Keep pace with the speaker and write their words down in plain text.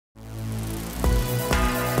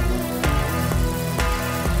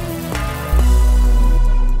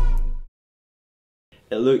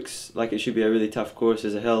it looks like it should be a really tough course.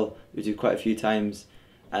 As a hill we do quite a few times,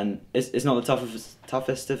 and it's not the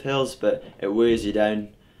toughest of hills, but it wears you down.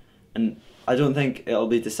 And I don't think it'll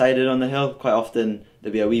be decided on the hill. Quite often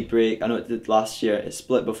there'll be a wee break. I know it did last year. It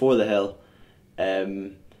split before the hill.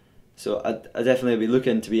 So I definitely be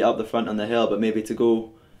looking to be up the front on the hill, but maybe to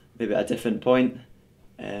go maybe at a different point,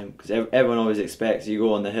 because everyone always expects you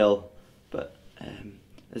go on the hill, but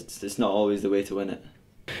it's not always the way to win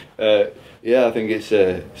it. Yeah, I think it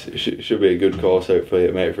should be a good course. Hopefully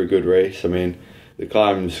it'll make it for a good race. I mean, the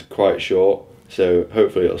climb's quite short, so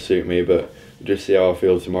hopefully it'll suit me, but we'll just see how I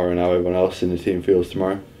feel tomorrow and how everyone else in the team feels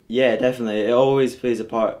tomorrow. Yeah, definitely. It always plays a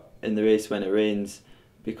part in the race when it rains,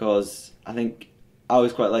 because I think I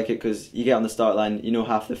always quite like it, because you get on the start line, you know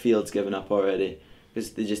half the field's given up already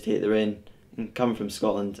because they just hate the rain. And coming from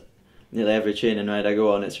Scotland, nearly every training ride I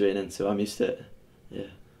go on it's raining, so I'm used to it. Yeah.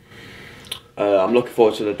 I'm looking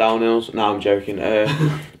forward to the downhills. No, I'm joking.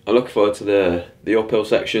 I'm looking forward to the uphill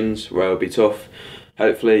sections where it'll be tough.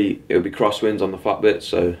 Hopefully it'll be crosswinds on the flat bits,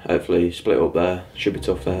 so hopefully split up there. Should be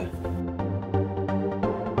tough there.